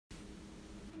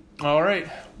All right.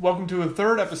 Welcome to a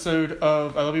third episode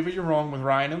of I Love You But You're Wrong with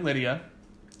Ryan and Lydia.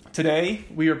 Today,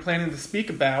 we are planning to speak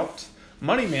about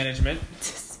money management.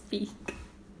 We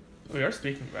are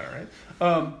speaking about it,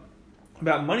 right?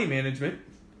 About money management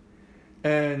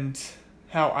and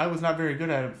how I was not very good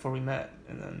at it before we met.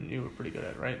 And then you were pretty good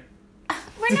at it, right?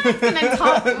 We're not going to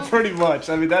talk... Pretty much.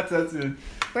 I mean, that's it.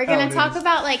 We're going to talk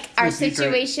about, like, our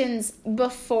situations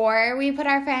before we put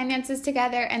our finances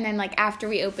together and then, like, after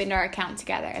we opened our account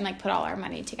together and, like, put all our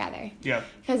money together. Yeah.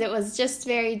 Because it was just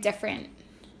very different.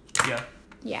 Yeah.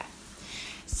 Yeah.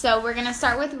 So we're going to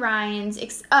start with Ryan's.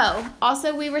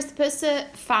 Also, we were supposed to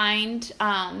find,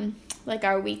 like,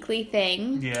 our weekly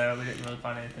thing. Yeah, we didn't really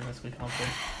find anything this week, I don't think.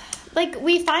 Like,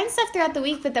 we find stuff throughout the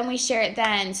week, but then we share it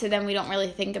then, so then we don't really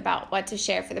think about what to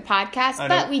share for the podcast.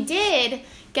 But we did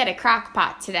get a crock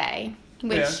pot today,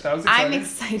 which I'm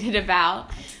excited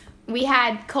about. We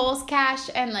had Kohl's Cash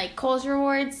and, like, Kohl's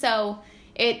Rewards, so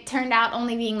it turned out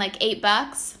only being, like,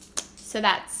 $8. So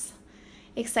that's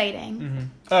exciting. Mm-hmm.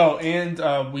 Oh,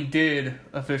 and we did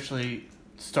officially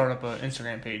start up an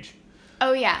Instagram page.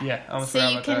 Oh, yeah. Yeah. So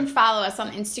you can follow us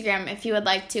on Instagram if you would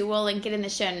like to. We'll link it in the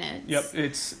show notes. Yep,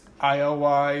 it's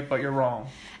ILY, but you're wrong.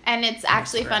 And it's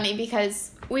actually funny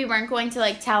because we weren't going to,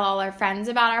 like, tell all our friends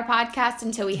about our podcast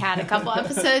until we had a couple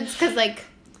episodes because, like,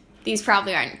 these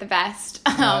probably aren't the best.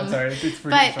 No, sorry, it's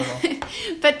pretty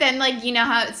but then, like, you know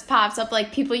how it pops up,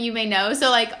 like, people you may know.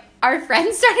 So, like, our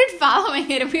friends started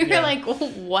following it and we were like, well,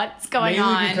 what's going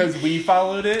on? Mainly because we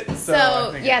followed it.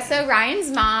 So Ryan's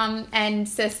mom and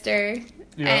sister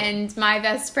and my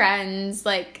best friends,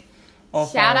 like,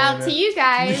 shout out to you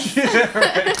guys.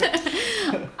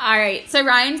 All right. So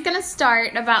Ryan's going to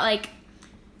start about, like,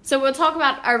 so we'll talk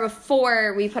about our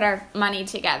before we put our money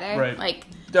together. Right. Like,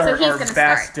 our he's going to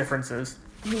vast differences.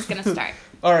 He's going to start.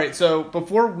 All right. So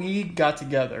before we got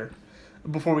together,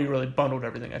 before we really bundled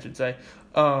everything, I should say,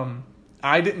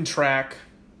 I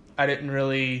didn't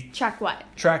really... Track what?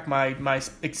 Track my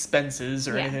expenses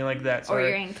or anything like that. Or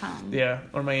your income. Yeah,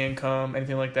 or my income,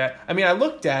 anything like that. I mean, I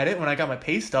looked at it when I got my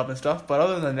pay stub and stuff, but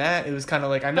other than that, it was kind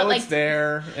of like, I know it's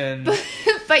there, and...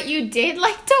 But you did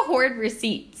like to hoard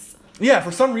receipts. Yeah,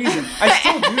 for some reason. I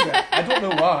still do that. I don't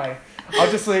know why. I'll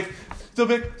just like, so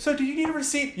do you need a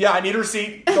receipt? Yeah, I need a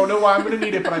receipt. Don't know why I'm going to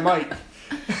need it, but I might.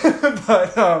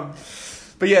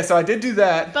 But yeah, so I did do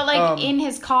that. But, like, in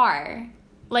his car.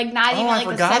 Like, not even, like,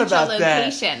 a central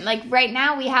location. That. Like, right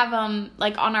now we have them,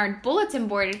 like, on our bulletin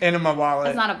board. And in my wallet.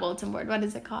 It's not a bulletin board. What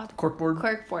is it called? Corkboard.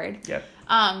 Corkboard. Yep.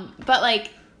 But, like,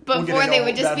 before they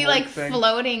would just be, like,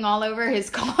 floating all over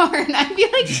his car. And I'd be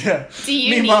like, do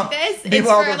you need this? It's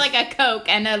for, like, a Coke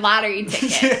and a lottery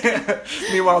ticket. Yeah.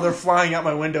 Meanwhile, they're flying out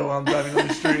my window while I'm driving on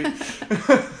the street.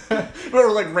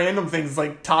 Or, like, random things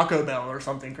like Taco Bell or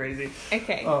something crazy.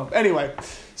 Okay. Anyway,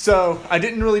 so I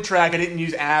didn't really track. I didn't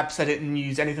use apps. I didn't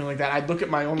use anything like that. I'd look at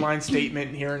my online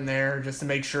statement here and there just to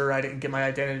make sure I didn't get my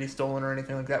identity stolen or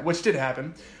anything like that, which did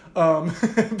happen.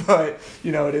 But,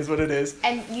 you know, it is what it is.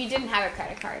 And you didn't have a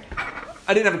credit card.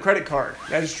 I didn't have a credit card.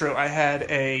 That is true. I had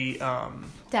a...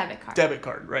 Debit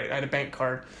card, right. I had a bank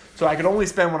card. So I could only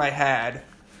spend what I had.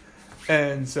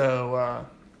 And so,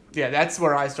 that's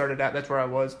where I started at. That's where I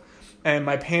was. And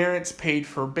my parents paid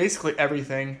for basically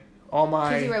everything. All my...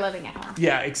 Because you were living at home.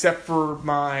 Yeah, except for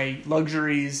my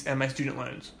luxuries and my student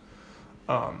loans.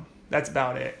 That's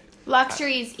about it.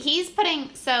 Luxuries. He's putting...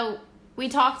 So... We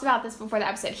talked about this before the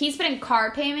episode. He's putting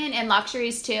car payment and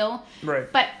luxuries too.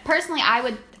 Right. But personally, I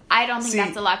don't think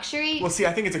that's a luxury. Well, see,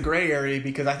 I think it's a gray area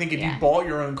because I think if you bought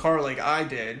your own car like I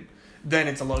did, then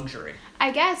it's a luxury.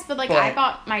 I guess, but I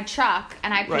bought my truck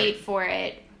and I paid for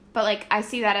it. But, like, I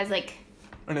see that as, like...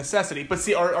 a necessity. But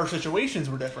see, our situations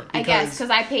were different. I guess, because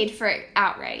I paid for it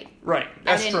outright. Right.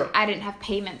 That's true. I didn't have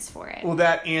payments for it. Well,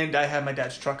 that and I had my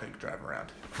dad's truck I could drive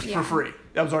around for free.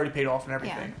 That was already paid off and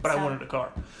everything. But I wanted a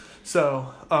car.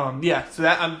 So, so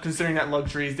that I'm considering that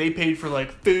luxuries. They paid for,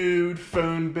 like, food,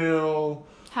 phone bill,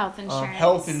 health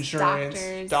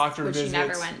insurance, doctor which visits. You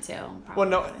never went to. Probably. Well,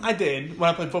 no, I did. When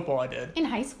I played football, I did. In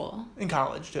high school. In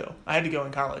college, too. I had to go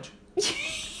in college.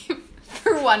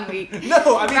 For 1 week.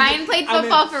 No, I mean... Ryan played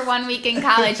football for 1 week in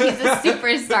college. He's a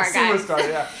superstar, guys.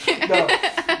 Superstar,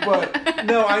 yeah.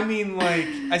 No, I mean, like,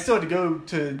 I still had to go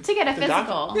to get a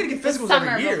physical. You had to get physicals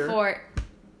every year. Before...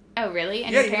 Oh, really?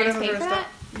 And your parents paid for that?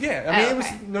 Yeah, I mean, it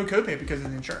was no copay because of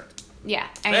the insurance. Yeah.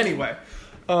 Anyway,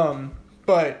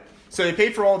 but, so they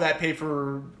paid for all that,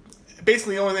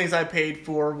 basically the only things I paid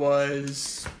for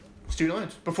was student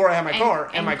loans before I had my car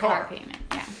and my car. Payment,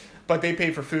 yeah. but they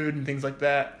pay for food and things like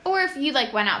that. Or if you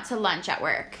like went out to lunch at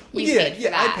work, you paid for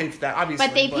that. I paid for that, obviously.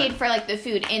 But they paid for like the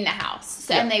food in the house,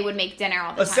 and they would make dinner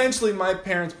all the time. Essentially, my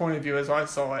parents' point of view, as I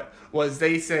saw it, was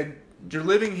they said, "You're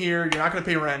living here, you're not going to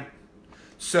pay rent,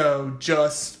 so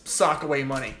just sock away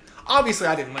money." Obviously,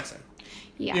 I didn't listen.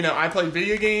 Yeah. You know, I played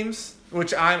video games,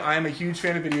 which I'm a huge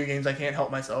fan of video games. I can't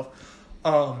help myself.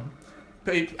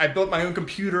 I built my own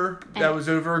computer that was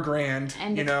over $1,000.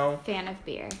 And a fan of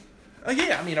beer.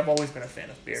 Yeah, I mean, I've always been a fan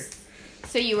of beer.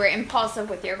 So you were impulsive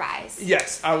with your buys.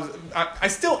 Yes, I was. I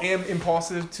still am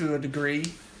impulsive to a degree,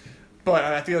 but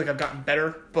I feel like I've gotten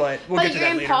better. But we'll get to that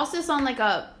later. But you're impulsive on like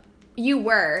a. You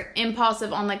were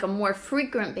impulsive on like a more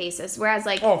frequent basis, whereas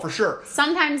like oh, for sure.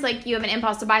 Sometimes like you have an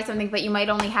impulse to buy something, but you might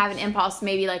only have an impulse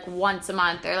maybe like once a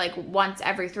month or like once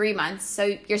every 3 months.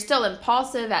 So you're still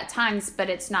impulsive at times,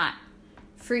 but it's not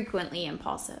frequently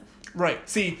impulsive. Right.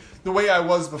 See, the way I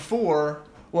was before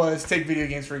was, take video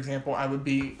games for example. I would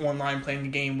be online playing a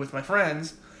game with my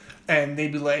friends, and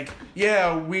they'd be like,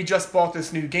 "Yeah, we just bought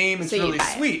this new game. It's really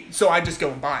sweet." So I just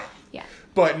go and buy it. Yeah.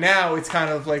 But now it's kind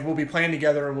of like we'll be playing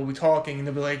together or we'll be talking and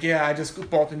they'll be like, "Yeah, I just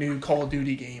bought the new Call of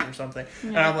Duty game or something." Yeah,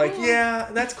 and I'm like, "Yeah,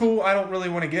 that's cool. I don't really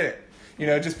want to get it." You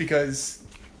know, just because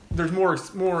there's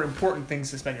more important things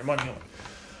to spend your money on.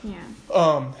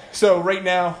 Yeah. So right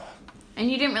now. And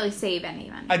you didn't really save any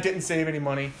money. I didn't save any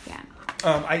money. Yeah.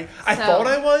 I thought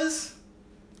I was,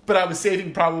 but I was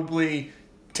saving probably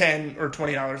 $10 or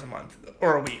 $20 a month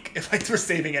or a week if I were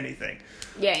saving anything.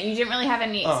 Yeah, you didn't really have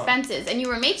any expenses, and you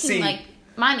were making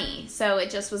money, so it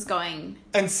just was going.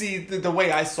 And see, the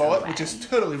way I saw it, which is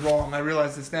totally wrong. I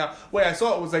realize this now. The way I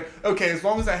saw it was like, okay, as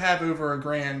long as I have over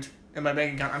 $1,000 in my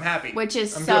bank account, I'm happy. Which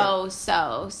is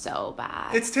so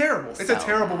bad. It's terrible. It's a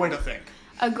terrible way to think.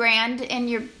 $1,000 in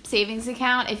your savings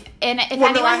account. If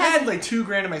I had like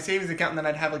 $2,000 in my savings account, and then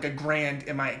I'd have like $1,000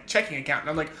 in my checking account, and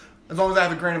I'm like, as long as I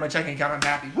have $1,000 in my checking account, I'm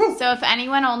happy. Woo! So if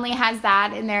anyone only has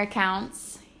that in their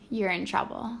accounts, you're in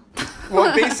trouble.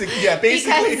 Well, basically,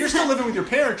 if you're still living with your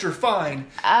parents, you're fine.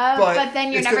 But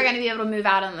then you're never going to be able to move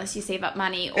out unless you save up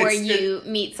money, or you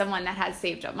meet someone that has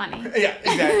saved up money. Yeah,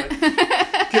 exactly.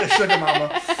 Get a sugar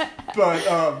mama.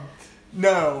 But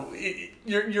no.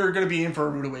 You're going to be in for a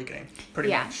rude awakening, pretty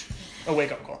much. A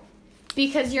wake-up call.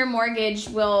 Because your mortgage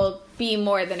will be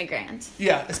more than $1,000.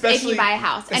 Yeah, especially if you buy a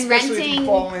house. And renting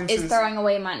is throwing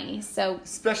away money. So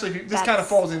especially if this kind of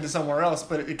falls into somewhere else,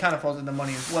 but it kind of falls into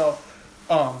money as well.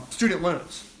 Student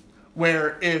loans.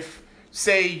 Where if,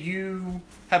 say, you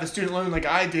have a student loan like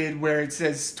I did, where it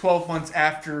says 12 months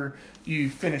after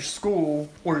you finish school,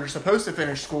 or you're supposed to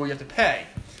finish school, you have to pay.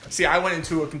 See, I went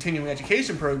into a continuing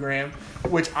education program,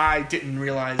 which I didn't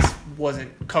realize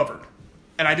wasn't covered.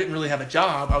 And I didn't really have a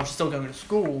job. I was still going to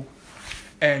school.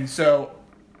 And so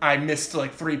I missed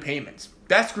like 3 payments.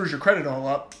 That screws your credit all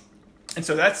up. And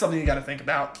so that's something you got to think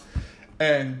about.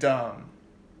 And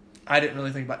I didn't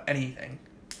really think about anything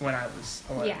when I was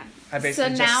 11. Yeah. I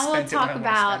basically just spent it when I wanted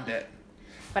to spend it.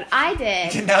 But I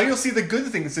did. Now you'll see the good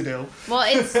things to do. Well,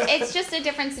 it's just a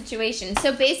different situation.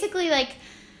 So basically, like,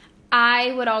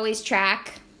 I would always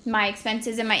track my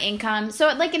expenses and my income. So,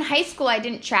 like, in high school, I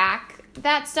didn't track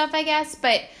that stuff, I guess.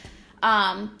 But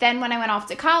then when I went off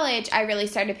to college, I really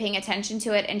started paying attention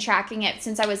to it and tracking it,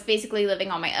 since I was basically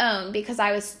living on my own, because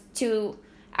I was 2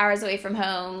 hours away from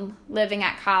home, living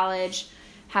at college,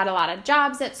 had a lot of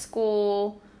jobs at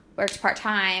school, worked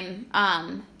part-time,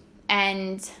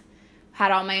 and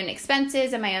had all my own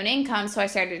expenses and my own income. So I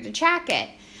started to track it.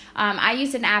 I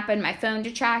used an app on my phone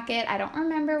to track it. I don't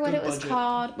remember what it was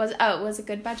called. Was it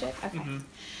Good Budget? Okay. Mm-hmm.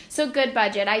 So Good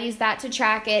Budget. I used that to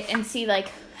track it and see like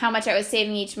how much I was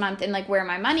saving each month and like where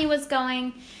my money was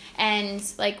going and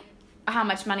like how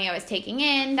much money I was taking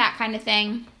in, that kind of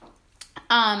thing.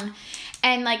 And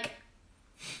like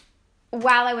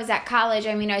while I was at college,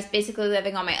 I mean, I was basically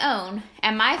living on my own.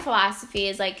 And my philosophy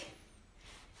is like,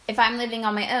 if I'm living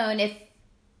on my own, if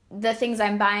the things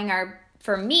I'm buying are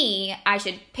for me, I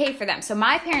should pay for them. So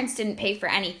my parents didn't pay for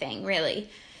anything, really.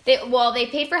 They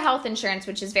paid for health insurance,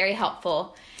 which is very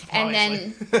helpful. And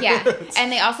then,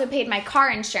 and they also paid my car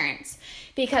insurance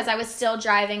because I was still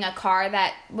driving a car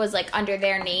that was like under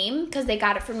their name because they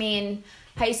got it for me in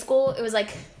high school. It was like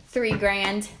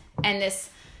 $3,000 and this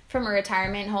from a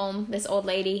retirement home, this old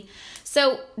lady.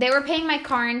 So they were paying my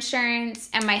car insurance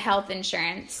and my health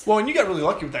insurance. Well, and you got really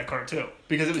lucky with that car too,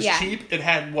 because it was cheap. It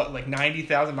had like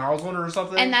 90,000 miles on it or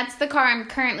something. And that's the car I'm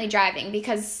currently driving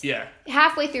because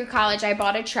halfway through college I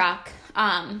bought a truck.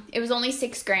 It was only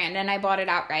 $6,000 and I bought it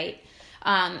outright.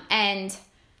 And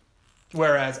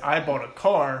whereas I bought a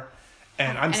car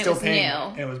and I'm still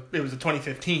paying. New. It was a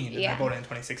 2015 and I bought it in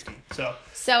 2016. So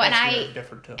and I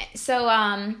different too. So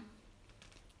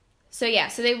So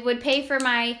they would pay for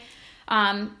my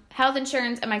health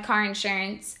insurance and my car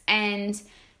insurance. And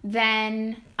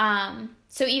then,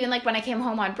 so even like when I came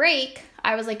home on break,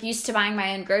 I was like used to buying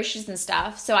my own groceries and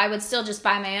stuff. So I would still just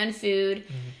buy my own food,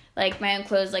 like my own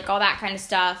clothes, like all that kind of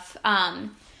stuff.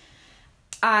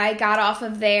 I got off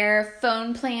of their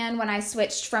phone plan when I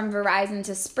switched from Verizon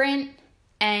to Sprint,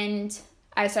 and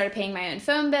I started paying my own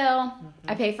phone bill.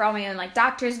 I pay for all my own like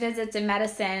doctor's visits and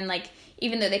medicine. Like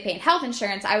even though they paid health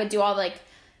insurance, I would do all like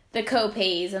the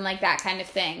co-pays and like that kind of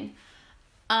thing.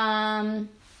 And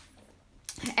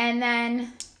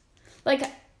then like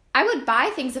I would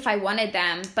buy things if I wanted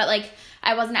them, but like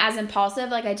I wasn't as impulsive.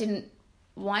 Like I didn't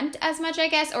want as much, I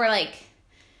guess, or like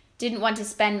didn't want to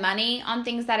spend money on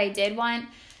things that I did want.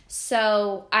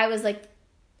 So I was like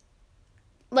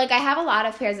I have a lot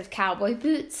of pairs of cowboy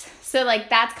boots. So like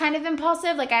that's kind of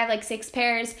impulsive. Like I have like 6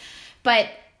 pairs, but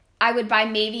I would buy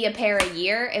maybe a pair a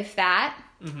year, if that.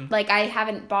 Like I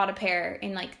haven't bought a pair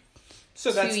in like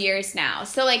 2 years now.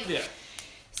 So like,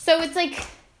 so it's like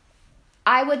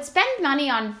I would spend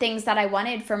money on things that I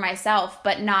wanted for myself,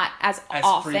 but not as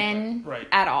often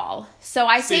at all. So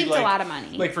I saved a lot of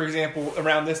money. Like, for example,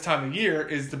 around this time of year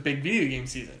is the big video game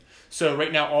season. So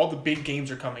right now, all the big games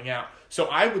are coming out. So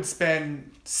I would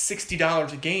spend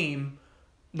 $60 a game,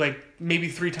 like maybe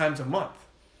 3 times a month.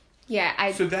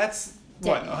 Yeah, So that's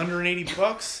what,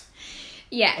 $180?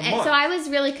 Yeah, and so I was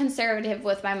really conservative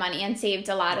with my money and saved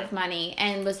a lot of money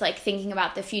and was like thinking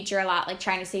about the future a lot, like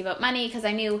trying to save up money because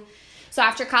I knew. So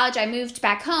after college, I moved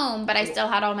back home, but I still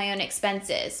had all my own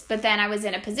expenses. But then I was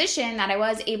in a position that I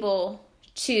was able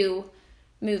to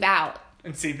move out.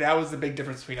 And see, that was the big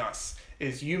difference between us,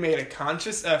 is you made a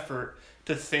conscious effort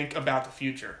to think about the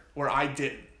future, where I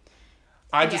didn't.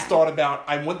 I just thought about,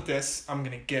 I want this, I'm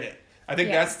going to get it. I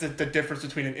think that's the difference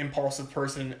between an impulsive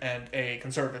person and a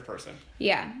conservative person.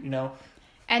 Yeah. You know?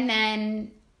 And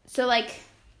then, so like,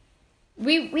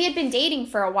 we had been dating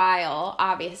for a while,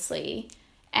 obviously.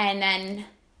 And then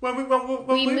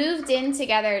we moved in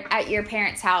together at your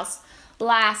parents' house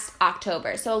last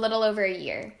October, so a little over a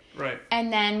year. Right.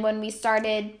 And then when we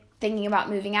started thinking about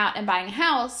moving out and buying a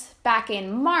house back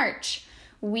in March,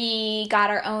 we got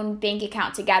our own bank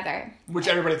account together. Which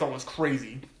everybody thought was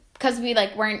crazy. Because we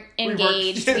like weren't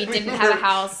engaged, we didn't have a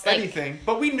house. Like, anything,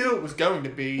 but we knew it was going to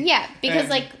be. Yeah, because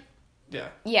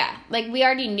Yeah, like we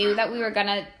already knew that we were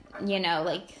gonna,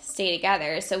 like stay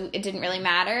together, so it didn't really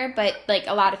matter. But like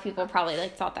a lot of people probably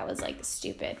like thought that was like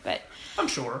stupid, but I'm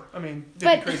sure. I mean,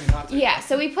 it'd be crazy not to. Yeah,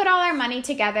 so we put all our money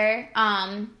together.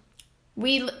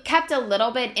 We kept a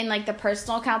little bit in like the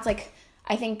personal accounts, like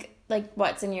I think like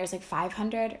what's in yours like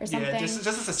 500 or something. Yeah, just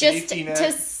as a safety net.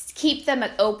 To keep them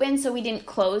open, so we didn't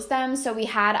close them, so we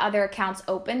had other accounts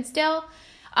open still.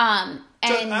 And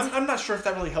I'm not sure if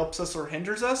that really helps us or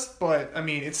hinders us, but I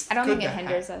mean, I don't think it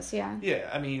hinders us. Yeah. Yeah,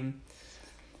 I mean.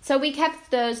 So we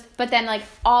kept those, but then like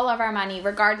all of our money,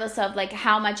 regardless of like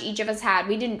how much each of us had,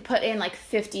 we didn't put in like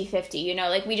 50-50,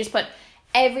 like we just put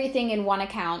everything in one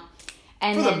account.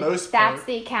 And for the most part, that's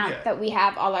the account that we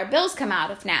have all our bills come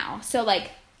out of now. So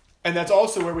like. And that's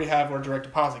also where we have our direct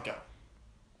deposit go.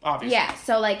 Obviously. Yeah,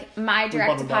 so like my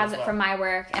direct deposit from my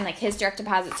work and like his direct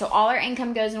deposit. So all our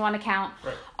income goes in one account.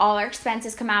 Right. All our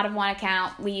expenses come out of one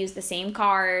account. We use the same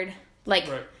card. Like,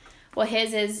 well,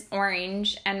 his is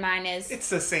orange and mine is. It's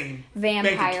the same.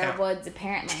 Vampire Woods,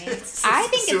 apparently. I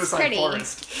think it's pretty.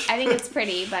 I think it's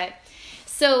pretty, but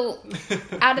so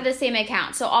out of the same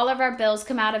account. So all of our bills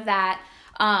come out of that.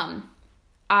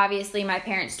 Obviously, my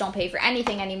parents don't pay for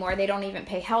anything anymore. They don't even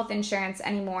pay health insurance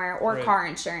anymore or car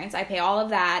insurance. I pay all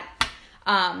of that.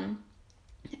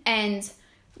 And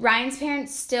Ryan's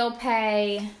parents still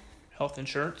pay... Health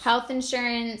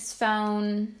insurance,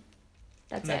 phone.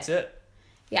 That's it.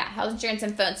 Yeah, health insurance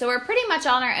and phone. So we're pretty much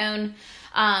on our own.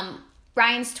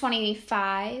 Ryan's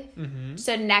 25. Mm-hmm.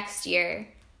 So next year,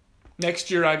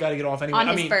 I got to get off anyway. On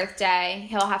his birthday,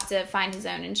 he'll have to find his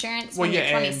own insurance when he's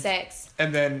 26.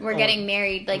 And then we're getting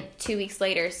married like 2 weeks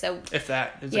later. So if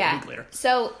that is a week later.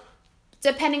 So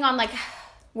depending on like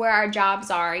where our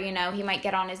jobs are, he might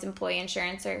get on his employee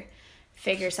insurance or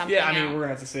figure something out. Yeah, I mean, we're going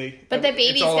to have to see. But the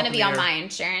baby's going to be on my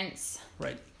insurance.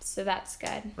 Right. So that's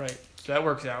good. Right. So that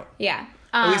works out. Yeah.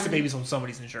 At least the baby's on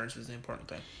somebody's insurance is the important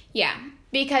thing. Yeah.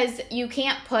 Because you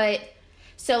can't put...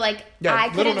 So, like, I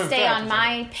couldn't stay on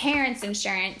my parents'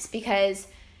 insurance because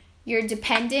your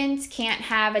dependent can't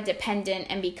have a dependent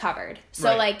and be covered.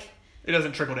 So, like... It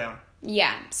doesn't trickle down.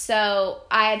 Yeah. So,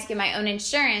 I had to get my own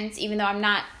insurance, even though I'm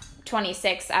not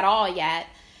 26 at all yet.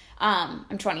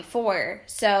 I'm 24.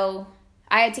 So,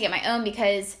 I had to get my own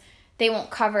because they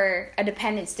won't cover a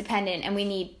dependent, and we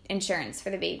need insurance for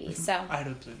the baby. So I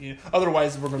don't. Yeah.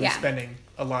 Otherwise, we're going to be spending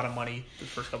a lot of money the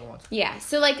first couple months. Yeah.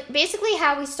 So like basically,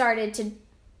 how we started to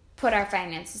put our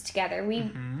finances together,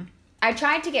 I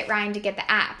tried to get Ryan to get the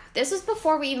app. This was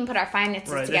before we even put our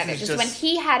finances together. Just when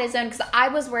he had his own, because I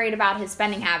was worried about his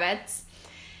spending habits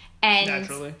and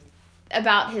naturally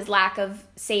about his lack of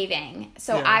saving.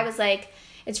 So I was like,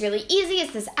 it's really easy.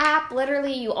 It's this app.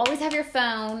 Literally, you always have your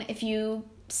phone. If you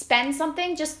spend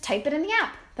something, just type it in the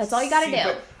app. That's all you got to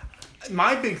do. But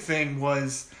my big thing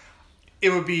was it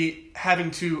would be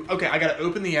having to, I got to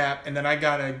open the app and then I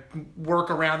got to work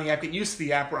around the app, get used to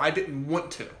the app where I didn't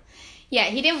want to. Yeah,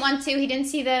 he didn't want to. He didn't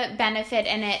see the benefit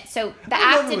in it. So the app didn't work.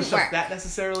 I don't know if it was just that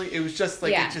necessarily. It was just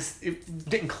like, it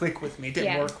didn't click with me. It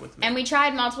didn't work with me. And we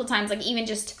tried multiple times, like even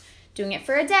just doing it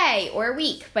for a day or a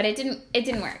week, but it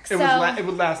didn't work. It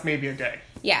would last maybe a day.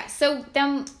 Yeah. So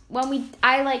then when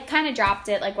I like kind of dropped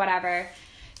it, like whatever.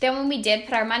 Then when we did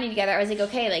put our money together, I was like,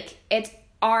 okay, like it's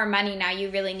our money now. You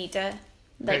really need to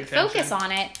like focus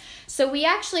on it. So we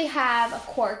actually have a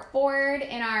cork board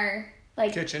in our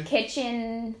like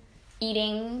kitchen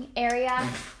eating area.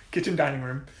 Kitchen dining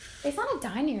room. It's not a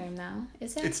dining room though,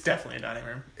 is it? It's definitely a dining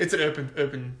room. It's an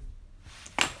open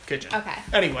kitchen. Okay.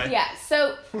 Anyway. Yeah,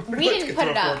 so we didn't put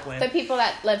it up. The people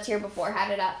that lived here before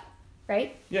had it up,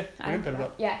 right? Yeah, we didn't put it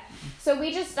up. Yeah. So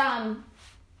we just thumbtack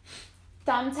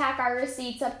our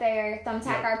receipts up there,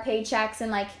 thumbtack our paychecks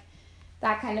and like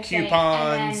that kind of thing.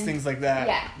 Coupons, things like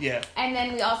that. Yeah. And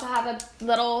then we also have a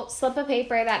little slip of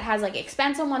paper that has like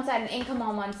expense on one side and income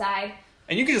on one side.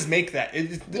 And you can just make that.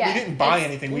 We didn't buy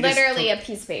anything. We literally a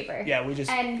piece of paper. Yeah, we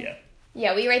just,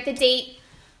 Yeah, we write the date,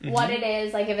 what it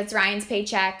is, like if it's Ryan's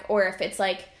paycheck or if it's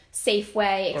like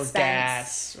Safeway expense. Or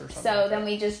gas or something. So then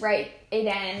we just write it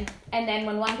in. And then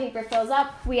when one paper fills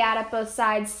up, we add up both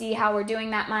sides, see how we're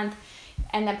doing that month,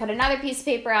 and then put another piece of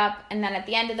paper up. And then at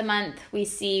the end of the month, we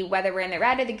see whether we're in the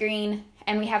red or the green.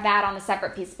 And we have that on a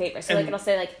separate piece of paper. So like it'll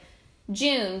say like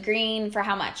June, green for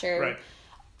how much, or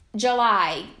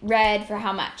July, red for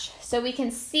how much. So we can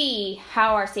see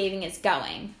how our saving is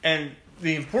going. And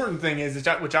the important thing is,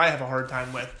 which I have a hard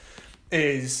time with,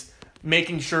 is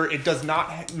making sure it does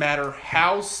not matter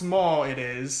how small it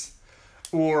is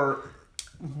or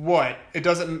what. It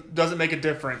doesn't make a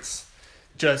difference.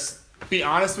 Just be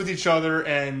honest with each other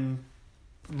and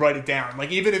write it down.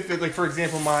 Like even if it, like for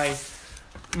example my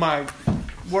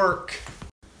work,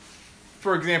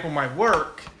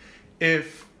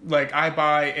 if like I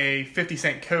buy a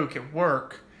 50-cent Coke at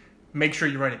work, make sure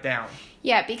you write it down.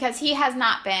 Yeah, because he has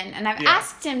not been, and I've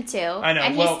asked him to, I know.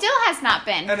 And he still has not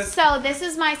been. So this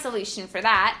is my solution for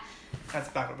that. That's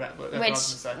back that. Which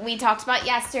we talked about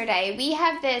yesterday. We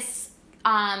have this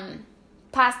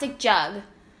plastic jug.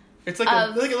 It's like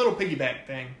a little piggy bank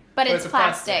thing. But it's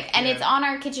plastic, and it's on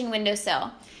our kitchen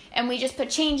windowsill. And we just put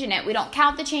change in it. We don't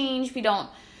count the change. We don't,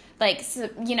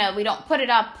 we don't put it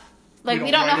up. Like,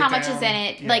 we don't know how much is in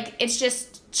it. Yeah. Like, it's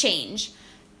just change.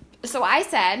 So I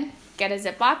said, get a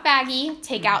Ziploc baggie,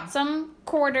 take out some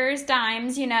quarters,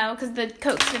 dimes, because the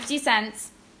Coke's 50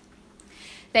 cents.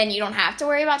 Then you don't have to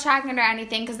worry about tracking it or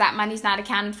anything because that money's not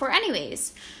accounted for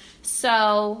anyways.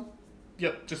 So.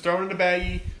 Yep, just throw it in the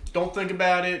baggie. Don't think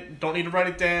about it. Don't need to write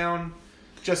it down.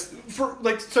 Just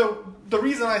so the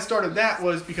reason I started that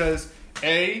was because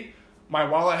my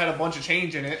wallet had a bunch of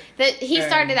change in it. He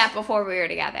started that before we were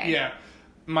together. Yeah.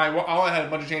 My wallet had a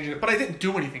bunch of change in it, but I didn't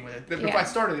do anything with it. I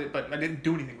started it, but I didn't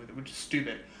do anything with it, which is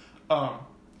stupid.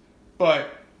 But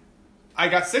I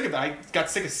got sick of it. I got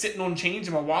sick of sitting on change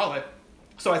in my wallet.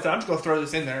 So I said, I'm just going to throw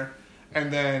this in there,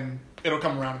 and then it'll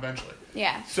come around eventually.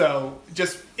 Yeah. So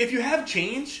just, if you have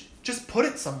change, just put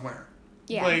it somewhere.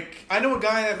 Yeah. Like, I know a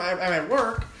guy at my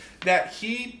work that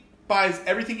he buys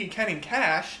everything he can in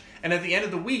cash, and at the end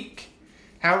of the week,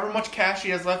 however much cash he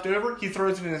has left over, he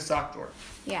throws it in his sock drawer.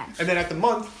 Yeah. And then at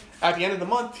the end of the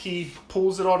month, he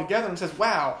pulls it all together and says,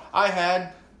 wow, I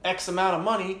had X amount of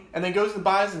money, and then goes and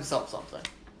buys himself something.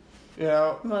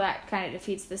 Well, that kind of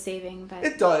defeats the saving, but...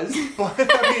 It does, but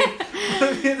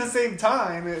I mean, at the same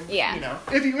time, if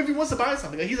he wants to buy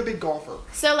something, he's a big golfer.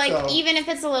 So, even if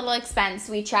it's a little expense,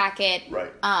 we track it.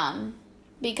 Right.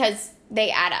 Because they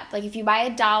add up. Like, if you buy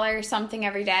 $1 something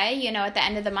every day, at the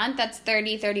end of the month, that's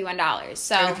 $30, $31.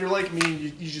 So... And if you're like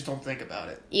me, you just don't think about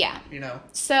it. Yeah.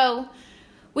 So...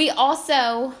 We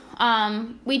also,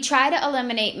 we try to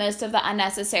eliminate most of the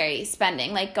unnecessary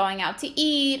spending, like going out to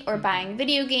eat or buying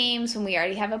video games when we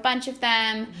already have a bunch of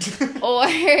them. or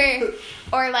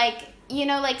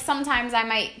sometimes I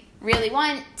might really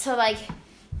want to,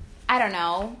 I don't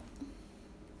know.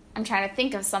 I'm trying to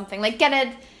think of something. Like,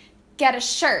 get a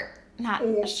shirt not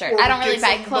a shirt. I don't really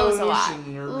buy clothes a lot.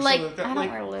 Like I don't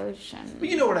wear lotion. But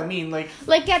you know what I mean, like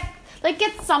get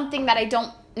something that I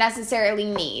don't necessarily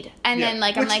need, and then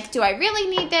I'm like, do I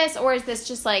really need this, or is this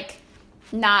just like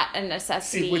not a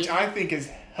necessity? See, which I think is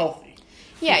healthy.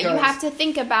 Yeah, you have to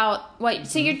think about what. Mm-hmm.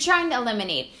 So you're trying to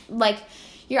eliminate like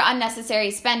your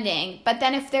unnecessary spending, but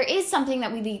then if there is something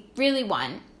that we really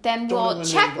want, then we'll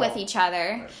check with each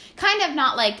other. Right. Kind of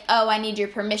not like, oh, I need your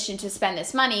permission to spend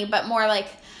this money, but more like,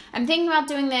 I'm thinking about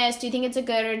doing this. Do you think it's a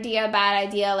good idea, bad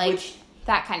idea? Like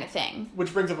that kind of thing.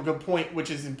 Which brings up a good point, which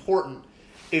is important,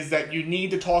 is that you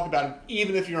need to talk about it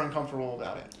even if you're uncomfortable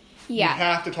about it. Yeah. You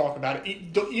have to talk about it.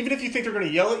 Even if you think they're going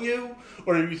to yell at you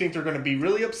or you think they're going to be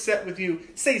really upset with you,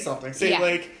 say something. Say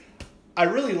like, I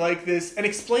really like this, and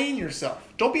explain yourself.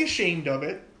 Don't be ashamed of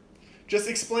it. Just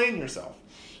explain yourself.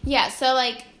 Yeah, so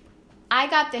like I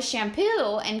got this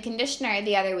shampoo and conditioner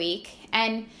the other week,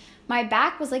 and my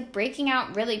back was like breaking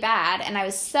out really bad, and I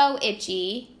was so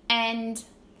itchy, and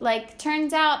like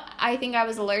turns out I think I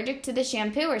was allergic to the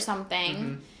shampoo or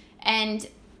something. Mm-hmm.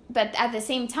 But at the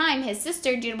same time, his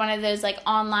sister did one of those like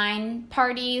online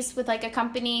parties with like a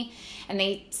company, and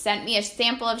they sent me a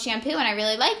sample of shampoo, and I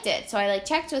really liked it. So I like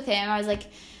checked with him. I was like,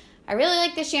 I really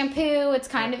like the shampoo. It's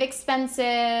kind of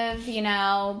expensive,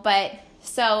 but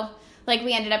so like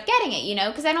we ended up getting it,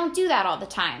 because I don't do that all the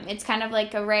time. It's kind of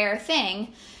like a rare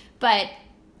thing, but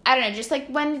I don't know, just like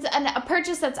when a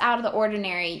purchase that's out of the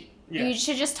ordinary, you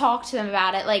should just talk to them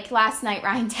about it. Like last night,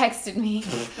 Ryan texted me.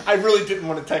 I really didn't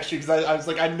want to text you because I was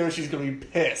like, I know she's going to be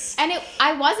pissed. And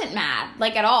I wasn't mad,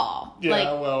 like at all. Yeah,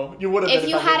 like, well, you would have been if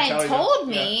you hadn't told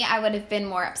me, I would have been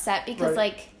more upset because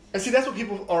like. And see, that's what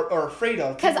people are afraid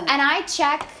of. And I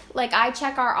check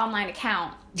our online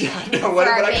account. Yeah, I know. For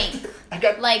our bank. I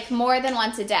got like more than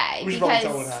once a day. We should probably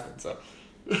tell what happened, so.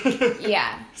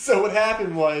 Yeah. So what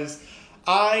happened was,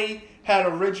 I had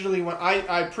originally, when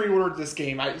I pre-ordered this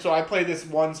game, so I played this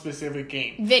one specific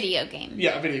game. Video game.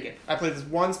 Yeah, a video game. I played this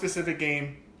one specific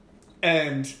game,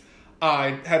 and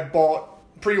I had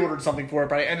pre-ordered something for it,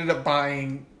 but I ended up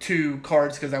buying 2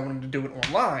 cards because I wanted to do it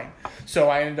online. So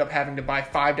I ended up having to buy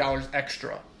 $5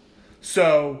 extra.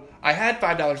 So I had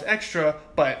 $5 extra,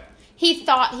 but he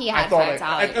thought he had $5.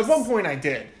 At one point I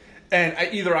did. And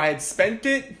either I had spent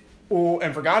it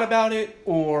and forgot about it,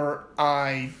 or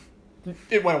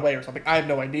it went away or something. I have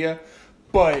no idea.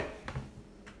 But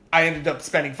I ended up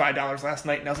spending $5 last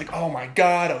night, and I was like, oh my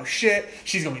God, oh shit,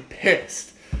 she's going to be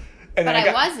pissed. And but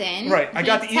I wasn't. Right. I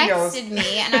got the email. He texted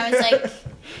me, and I was like,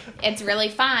 it's really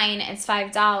fine. It's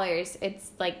 $5.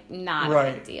 It's, like, not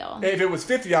a big deal. If it was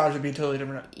 $50, it'd be a totally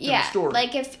different story.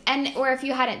 Like, if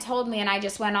you hadn't told me and I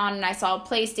just went on and I saw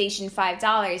PlayStation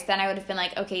 $5, then I would have been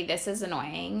like, okay, this is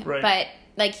annoying. Right. But,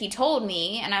 like, he told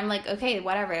me, and I'm like, okay,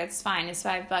 whatever, it's fine. It's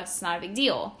 $5. It's not a big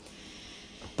deal.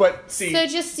 But see, so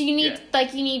just you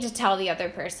need to tell the other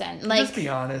person. Like, just be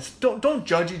honest. Don't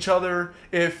judge each other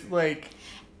if like.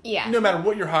 Yeah. No matter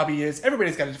what your hobby is,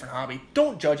 everybody's got a different hobby.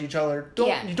 Don't judge each other.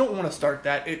 You don't want to start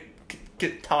that. It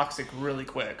get toxic really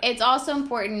quick. It's also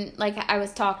important, like I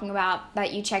was talking about,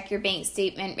 that you check your bank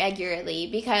statement regularly,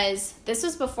 because this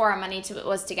was before our money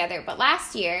was together. But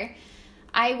last year,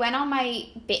 I went on my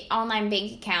online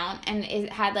bank account, and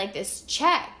it had like this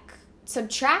check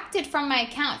subtracted from my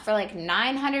account for like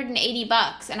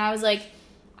 $980, and I was like,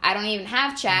 I don't even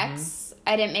have checks. Mm-hmm.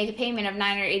 I didn't make a payment of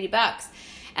 $980.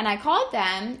 And I called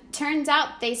them. Turns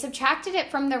out they subtracted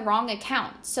it from the wrong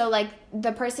account. So, like,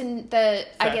 the person,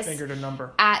 fingered a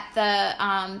number at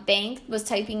the bank was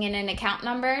typing in an account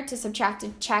number to subtract a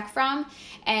check from,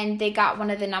 and they got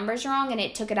one of the numbers wrong, and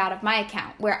it took it out of my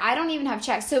account, where I don't even have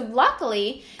checks. So,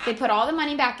 luckily, they put all the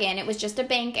money back in. It was just a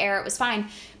bank error. It was fine.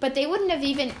 But they wouldn't have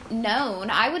even known.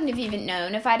 I wouldn't have even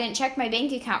known if I didn't check my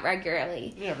bank account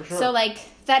regularly. Yeah, for sure. So, like,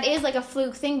 that is, like, a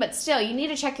fluke thing, but still, you need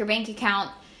to check your bank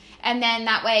account. And then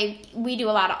that way we do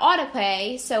a lot of auto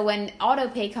pay. So when auto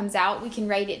pay comes out, we can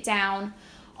write it down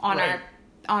on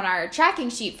our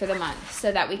tracking sheet for the month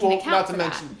so that we can account for that.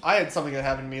 Not to mention, I had something that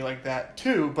happened to me like that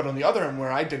too, but on the other end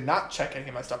where I did not check any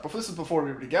of my stuff. But this is before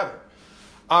we were together.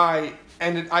 I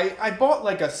bought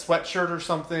like a sweatshirt or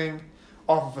something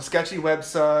off of a sketchy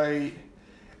website.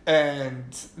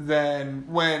 And then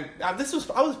when I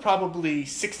was probably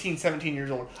 16, 17 years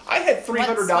old. I had $300.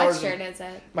 What sweatshirt is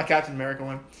it? My Captain America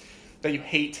one that you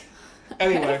hate.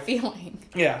 Anyway, I had a feeling.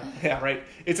 Yeah, right.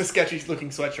 It's a sketchy looking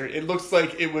sweatshirt. It looks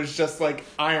like it was just like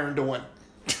ironed on.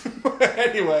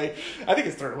 Anyway, I think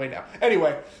it's thrown away now.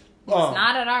 Anyway, it's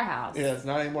not at our house. Yeah, it's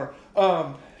not anymore.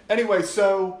 Anyway,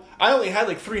 so I only had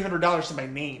like $300 to my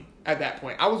name at that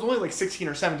point. I was only like 16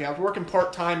 or 17. I was working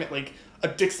part time at like a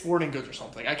Dick's Sporting Goods or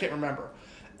something. I can't remember.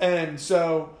 And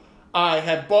so I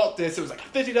had bought this. It was like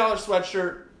a $50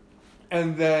 sweatshirt.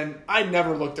 And then I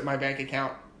never looked at my bank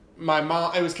account. My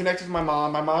mom, it was connected to my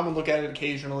mom. My mom would look at it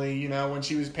occasionally, you know, when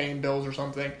she was paying bills or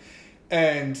something.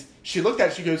 And she looked at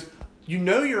it. She goes, "You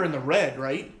know you're in the red,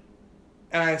 right?"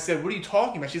 And I said, "What are you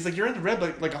talking about?" She's like, "You're in the red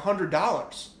by like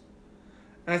 $100.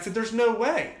 And I said, "There's no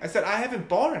way." I said, "I haven't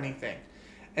bought anything."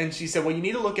 And she said, "Well, you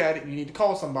need to look at it and you need to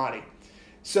call somebody."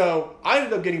 So I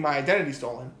ended up getting my identity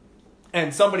stolen.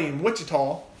 And somebody in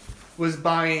Wichita was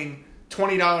buying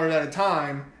 $20 at a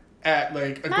time at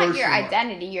like a grocery Not your mart.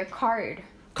 Identity, your card.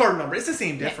 Card number. It's the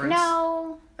same difference.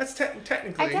 No. That's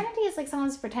technically. Identity is like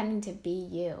someone's pretending to be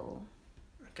you.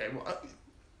 Okay, well,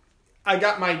 I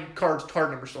got my card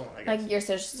number stolen, I guess. Like your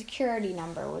social security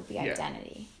number would be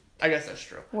identity. I guess that's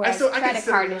true. Whereas credit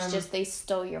card is just they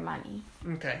stole your money.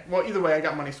 Okay. Well, either way, I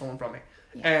got money stolen from me.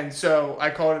 Yeah. And so I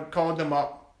called them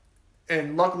up,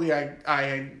 and luckily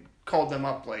I called them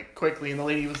up like quickly, and the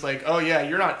lady was like, "Oh yeah,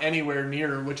 you're not anywhere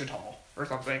near Wichita or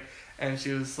something." And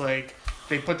she was like,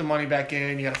 "They put the money back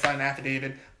in, you got to sign an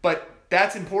affidavit." But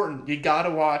that's important. You got to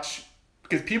watch,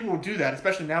 because people will do that,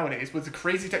 especially nowadays. With the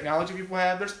crazy technology people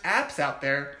have, there's apps out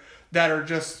there that are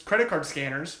just credit card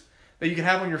scanners that you can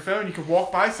have on your phone. You can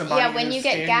walk by somebody. Yeah, when you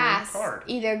get gas,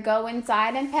 either go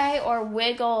inside and pay or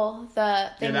wiggle the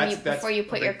thing before you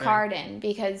put your card in,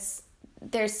 because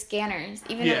there's scanners.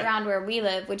 Even around where we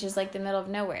live, which is like the middle of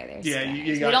nowhere, there's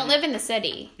scanners. We don't live in the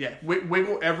city. Yeah,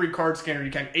 wiggle every card scanner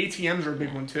you can. ATMs are a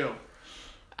big one too.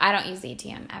 I don't use the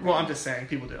ATM ever. Well, I'm just saying,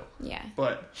 people do. Yeah.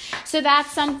 But so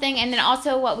that's something, and then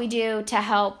also what we do to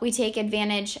help, we take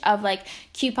advantage of like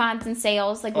coupons and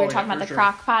sales. Like we were talking about the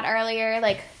crock pot earlier.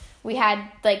 Like we had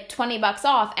like $20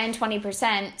 off and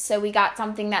 20%, so we got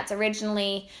something that's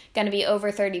originally going to be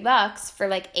over $30 for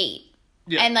like $8.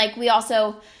 Yeah. And like we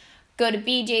also go to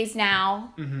BJ's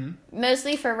now,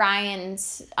 mostly for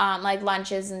Ryan's like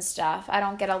lunches and stuff. I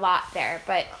don't get a lot there,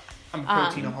 but I'm a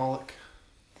proteinaholic.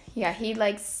 Yeah, he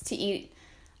likes to eat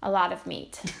a lot of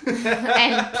meat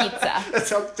and pizza. That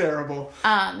sounds terrible.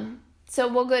 So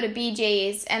we'll go to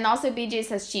BJ's, and also BJ's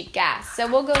has cheap gas.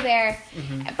 So we'll go there,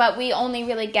 but we only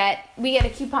really get a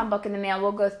coupon book in the mail.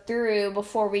 We'll go through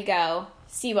before we go,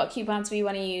 see what coupons we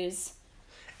want to use.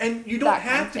 And you don't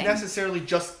have to necessarily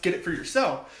just get it for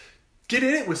yourself. Get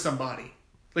in it with somebody.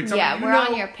 Like somebody we're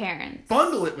on your parents.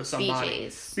 Bundle it with somebody.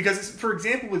 BJ's. Because, for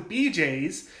example, with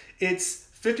BJ's, it's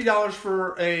 $50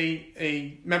 for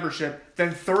a membership,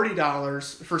 then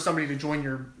 $30 for somebody to join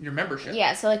your membership.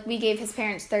 Yeah, so like we gave his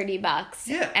parents $30.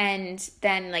 Yeah. And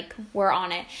then like we're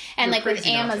on it. And like with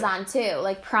Amazon too,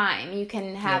 like Prime, you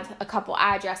can have a couple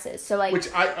addresses. So like,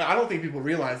 which I don't think people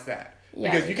realize that. Yeah,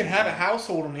 because you can have a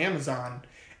household on Amazon,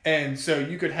 and so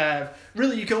you could have,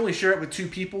 really you can only share it with 2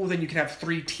 people, then you can have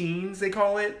 3 teens, they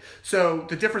call it. So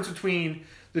the difference between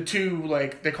the 2,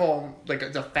 like, they call them, like,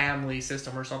 it's a family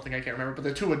system or something, I can't remember, but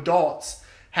the 2 adults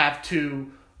have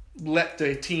to let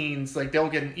the teens, like, they'll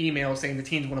get an email saying the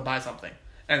teens want to buy something.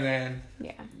 And then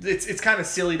it's kind of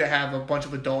silly to have a bunch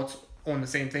of adults on the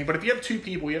same thing. But if you have 2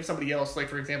 people, you have somebody else, like,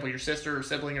 for example, your sister or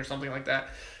sibling or something like that,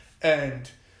 and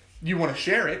you want to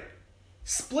share it,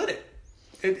 split it.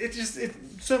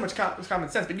 It's so much common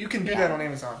sense, but you can do that on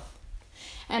Amazon.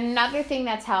 And another thing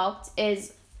that's helped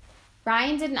is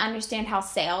Ryan didn't understand how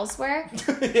sales work.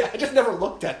 Yeah, I just never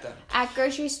looked at them. At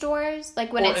grocery stores,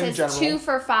 like when it says 2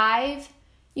 for $5,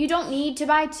 you don't need to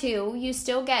buy 2. You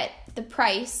still get the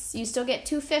price. You still get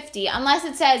 $2.50, unless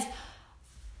it says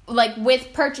like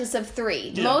with purchase of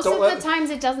 3. Yeah, most of the times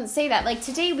it doesn't say that. Like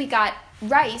today we got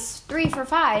rice 3 for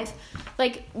 $5.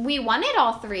 Like we wanted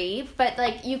all 3, but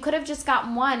like you could have just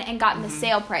gotten 1 and gotten the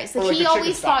sale price. Like he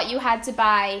always thought you had to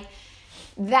buy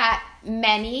that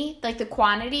many, like the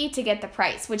quantity, to get the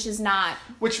price, which is not.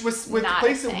 Which was with the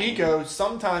place that we go.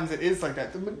 Sometimes it is like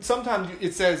that. Sometimes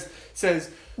it says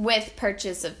with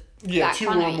purchase of that 2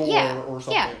 quantity. or more or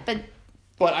something. Yeah,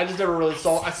 but I just never really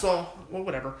saw. I saw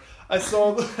whatever. I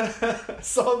saw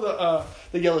the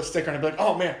yellow sticker, and I'd be like,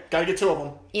 oh man, gotta get 2 of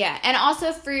them. Yeah, and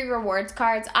also free rewards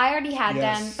cards. I already had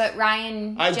them, but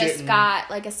Ryan just got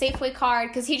like a Safeway card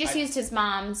because he just used his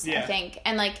mom's, I think,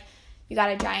 and like. You got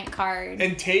a giant card.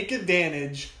 And take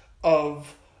advantage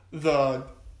of the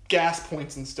gas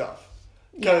points and stuff.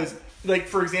 Because, like,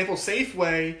 for example,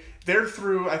 Safeway, they're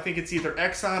through, I think it's either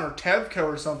Exxon or Tevco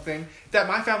or something, that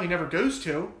my family never goes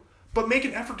to. But make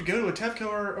an effort to go to a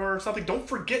Tevco or something. Don't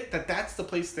forget that that's the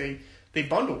place they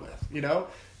bundle with, you know?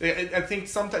 I think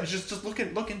sometimes just look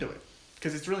into it.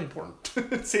 Because it's really important.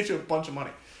 It saves you a bunch of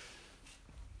money.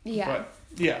 Yeah. But,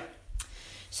 yeah.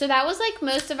 So that was, like,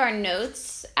 most of our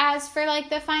notes as for, like,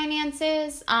 the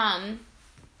finances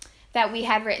that we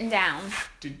had written down.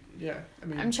 Yeah. I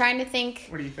mean, I'm trying to think.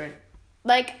 What do you think?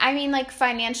 Like, I mean, like,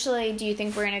 financially, do you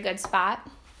think we're in a good spot?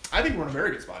 I think we're in a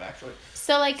very good spot, actually.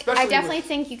 So, like, especially I definitely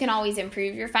think you can always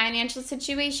improve your financial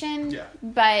situation. Yeah.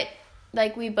 But,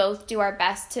 like, we both do our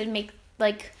best to make,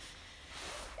 like,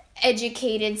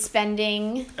 educated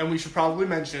spending. And we should probably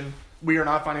mention, we are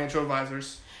not financial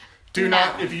advisors. Do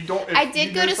not, if you don't... If I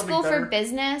did go to school for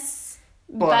business,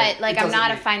 but like, I'm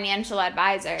not a financial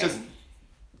advisor. Just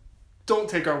don't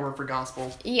take our word for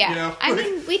gospel. Yeah. You know? I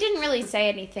mean, we didn't really say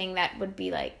anything that would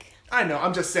be like... I know,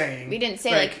 I'm just saying. We didn't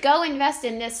say, like go invest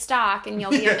in this stock and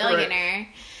you'll be a millionaire. Right.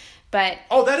 But...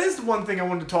 Oh, that is one thing I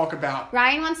wanted to talk about.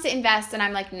 Ryan wants to invest, and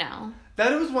I'm like, no.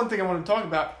 That was one thing I wanted to talk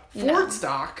about. Ford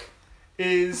stock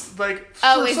is, like,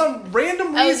 for some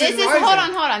random reason... Oh, this is... Hold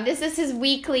on. This is his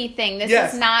weekly thing. This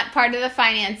is not part of the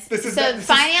finance... This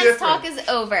finance talk is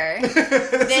over.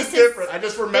 This is different. I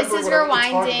just remember this is what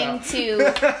rewinding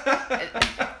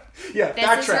to... Yeah,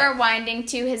 this is rewinding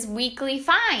to his weekly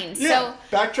find. Yeah,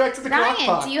 so, backtrack to the crock pot.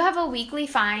 Ryan, do you have a weekly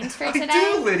find for today?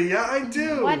 I do, Lydia. I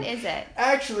do. What is it?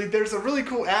 Actually, there's a really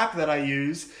cool app that I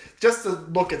use just to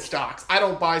look at stocks. I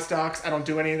don't buy stocks. I don't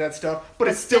do any of that stuff. But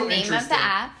it's still interesting. What's the name of the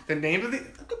app? The name of the...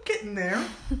 I'm getting there.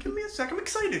 Give me a sec. I'm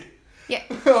excited. Yeah.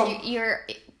 You're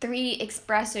 3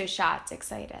 espresso shots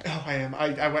excited. Oh, I am.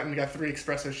 I went and got 3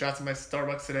 espresso shots in my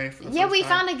Starbucks today for the first time. We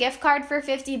found a gift card for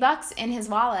 $50 in his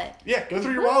wallet. Yeah, go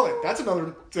through your wallet. That's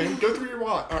another thing. Go through your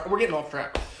wallet. All right, we're getting off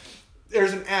track.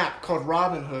 There's an app called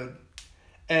Robinhood,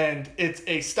 and it's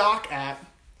a stock app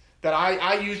that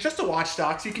I use just to watch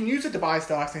stocks. You can use it to buy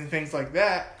stocks and things like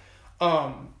that.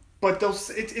 But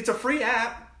it's a free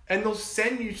app. And they'll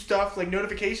send you stuff like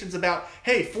notifications about,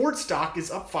 hey, Ford stock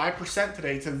is up 5%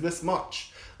 today to this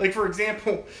much. Like, for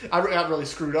example, I got really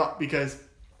screwed up because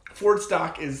Ford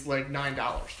stock is like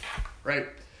 $9, right?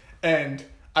 And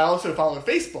I also follow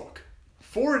Facebook.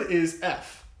 Ford is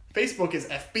F. Facebook is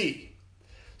FB.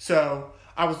 So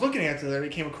I was looking at it today,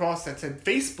 and came across that said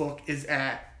Facebook is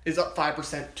up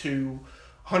 5% to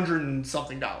 100 and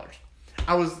something dollars.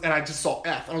 I just saw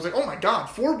F. I was like, oh my God,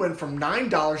 Ford went from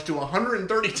 $9 to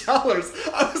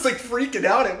 $130. I was like freaking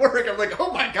out at work. I'm like,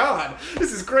 oh my God,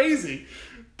 this is crazy.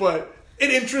 But it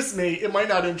interests me. It might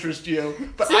not interest you.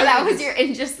 But so that was your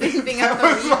interesting thing of the week?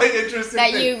 That was my interesting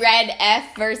thing. That you read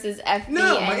F versus FB.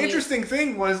 No, my interesting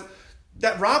thing was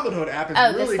that Robinhood app is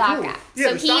really cool. The stock app. Yeah,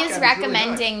 so he is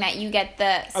recommending that you get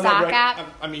the stock app.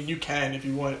 I mean, you can if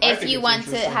you want. If you want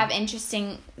to have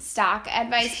interesting stock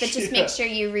advice, but just make sure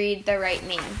you read the right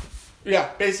name. Yeah,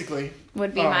 basically.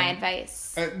 Would be my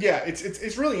advice.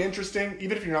 It's really interesting,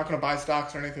 even if you're not going to buy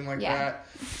stocks or anything like that.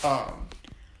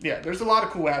 There's a lot of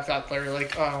cool apps out there.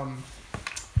 Like,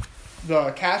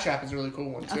 the Cash App is a really cool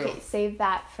one, too. Okay, save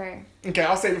that for... Okay,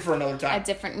 I'll save it for another time. A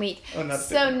different week.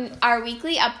 Our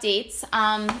weekly updates.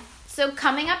 So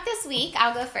coming up this week,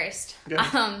 I'll go first.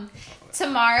 Yeah.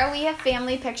 Tomorrow we have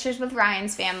family pictures with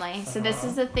Ryan's family. So this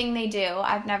is the thing they do.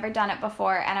 I've never done it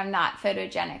before, and I'm not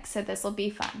photogenic, so this will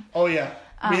be fun. Oh, yeah.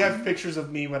 We have pictures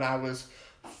of me when I was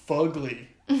fugly.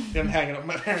 I'm hanging up at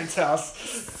my parents' house.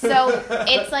 So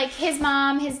it's like his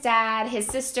mom, his dad, his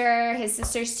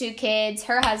sister's 2 kids,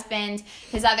 her husband,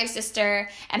 his other sister,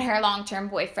 and her long-term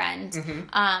boyfriend.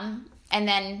 Mm-hmm. And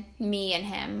then me and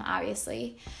him,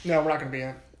 obviously. No, we're not going to be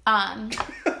in.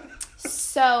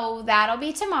 So that'll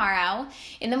be tomorrow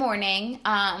in the morning.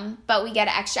 But we get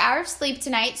an extra hour of sleep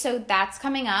tonight, so that's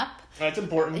coming up. That's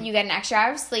important. You get an extra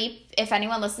hour of sleep. If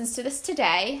anyone listens to this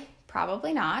today,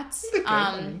 probably not. Who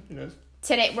knows?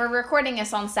 Today, we're recording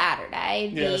this on Saturday,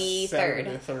 the 3rd.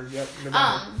 Saturday, 3rd, yep.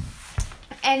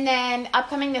 And then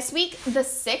upcoming this week, the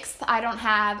 6th, I don't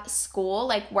have school,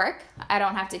 like work. I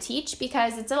don't have to teach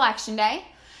because it's election day.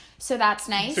 So that's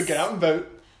nice. So get out and vote.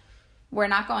 We're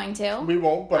not going to. We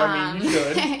won't, but I mean, you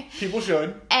should. People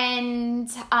should. And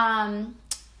I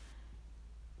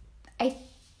don't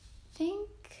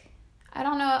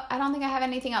think I have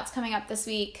anything else coming up this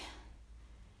week.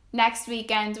 Next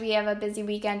weekend, we have a busy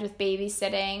weekend with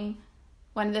babysitting.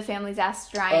 One of the families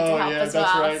asked Ryan to help as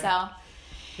well.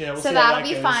 Right. So that'll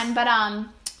be fun. But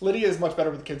Lydia is much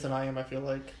better with kids than I am, I feel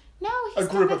like. No, a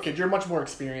group of kids. You're much more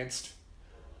experienced.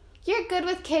 You're good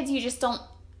with kids. You just don't.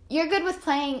 You're good with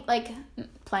playing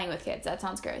with kids. That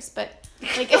sounds gross, but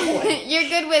like you're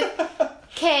good with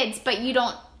kids, but you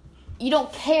don't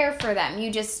care for them.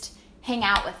 You just hang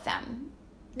out with them.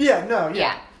 Yeah.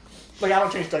 Like I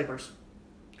don't change diapers.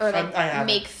 Or like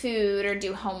make food or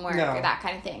do homework or that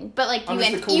kind of thing. But like you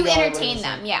entertain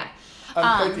them, yeah.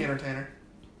 I'm quite the entertainer.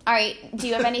 All right. Do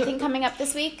you have anything coming up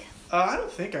this week? I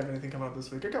don't think I have anything coming up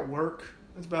this week. I got work.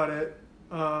 That's about it.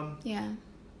 Yeah.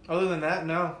 Other than that,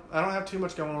 no. I don't have too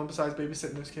much going on besides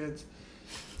babysitting those kids.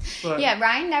 But, yeah,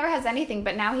 Ryan never has anything,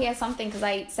 but now he has something because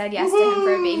I said yes to him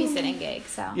for a babysitting gig.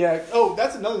 So yeah. Oh,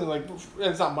 that's another thing. Like,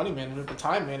 it's not money management, but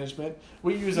time management.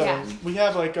 We use we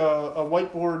have like a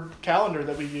whiteboard calendar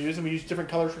that we use, and we use different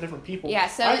colors for different people. Yeah,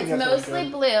 so it's mostly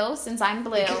blue since I'm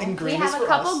blue. We have a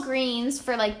couple greens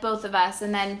for like both of us,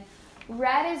 and then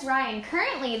red is Ryan.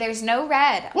 Currently, there's no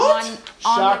red on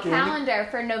the calendar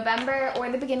for November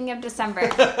or the beginning of December,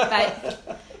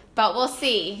 but we'll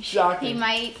see. Shocking.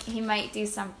 He might do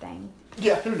something.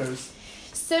 Yeah, who knows?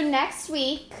 So next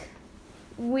week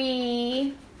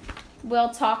we will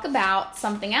talk about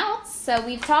something else. So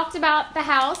we've talked about the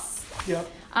house. Yep.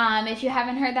 If you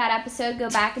haven't heard that episode, go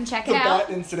back and check it out.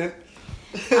 That incident.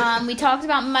 We talked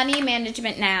about money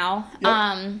management now.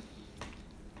 Yep.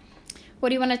 What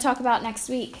do you want to talk about next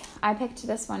week? I picked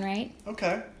this one, right?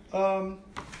 Okay.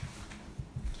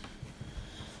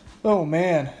 Oh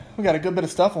man, we got a good bit of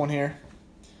stuff on here.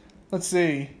 Let's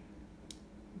see.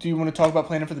 Do you want to talk about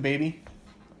planning for the baby?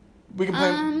 We can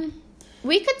plan.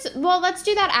 Let's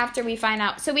do that after we find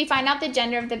out. So we find out the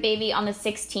gender of the baby on the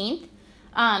 16th.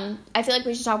 I feel like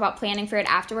we should talk about planning for it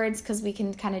afterwards because we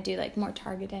can kind of do like more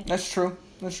targeted. That's true.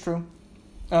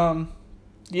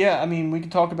 Yeah, I mean, we can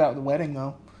talk about the wedding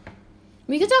though.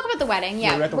 We could talk about the wedding,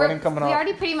 yeah. We got the wedding coming up. We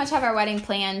already pretty much have our wedding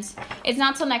planned. It's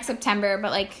not till next September,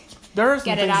 but like, there are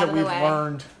some things that we've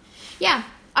learned. Yeah.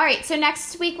 All right, so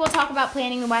next week we'll talk about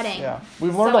planning the wedding. Yeah,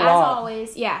 we've learned a lot. As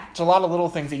always, yeah. It's a lot of little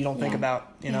things that you don't think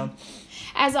about, you know.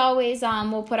 As always,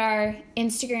 we'll put our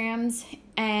Instagrams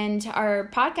and our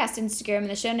podcast Instagram in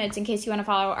the show notes in case you want to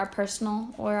follow our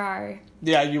personal or our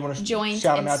you want to joint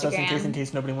shout them Instagram. out just in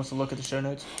case nobody wants to look at the show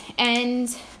notes. And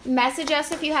message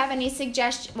us if you have any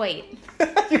suggestions. Wait.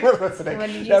 You were listening. What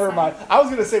did you Never say? mind. I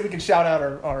was going to say we can shout out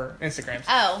our Instagrams.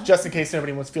 Oh. Just in case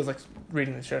nobody feels like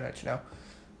reading the show notes, you know.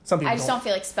 Some people I just don't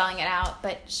feel like spelling it out,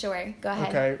 but sure. Go ahead.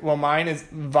 Okay. Well, mine is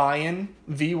Vyan,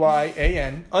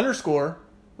 VYAN, _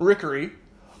 Rickery,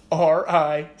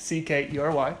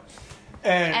 RICKERY.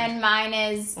 And mine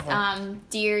is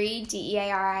Deary,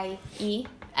 DEARIEL,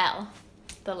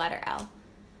 the letter L.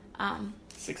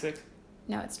 66.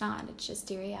 No, it's not. It's just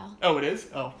Deary L. Oh, it is?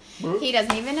 Oh. He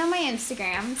doesn't even know my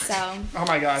Instagram, so. Oh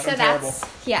my gosh, so I'm terrible.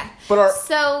 Yeah. But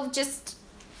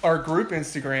our group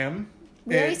Instagram.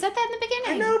 We already said that in the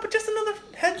beginning. I know, but just another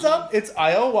heads up. It's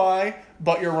IOY,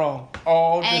 but you're wrong.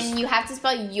 And you have to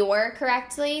spell your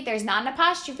correctly. There's not an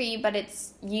apostrophe, but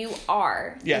it's you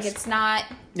are. Yes. Like it's not.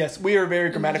 Yes, we are very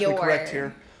grammatically correct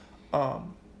here.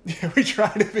 We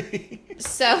try to be.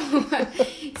 So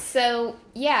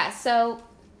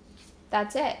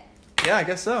that's it. Yeah, I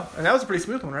guess so. And that was a pretty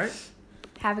smooth one, right?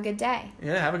 Have a good day.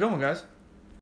 Yeah, have a good one, guys.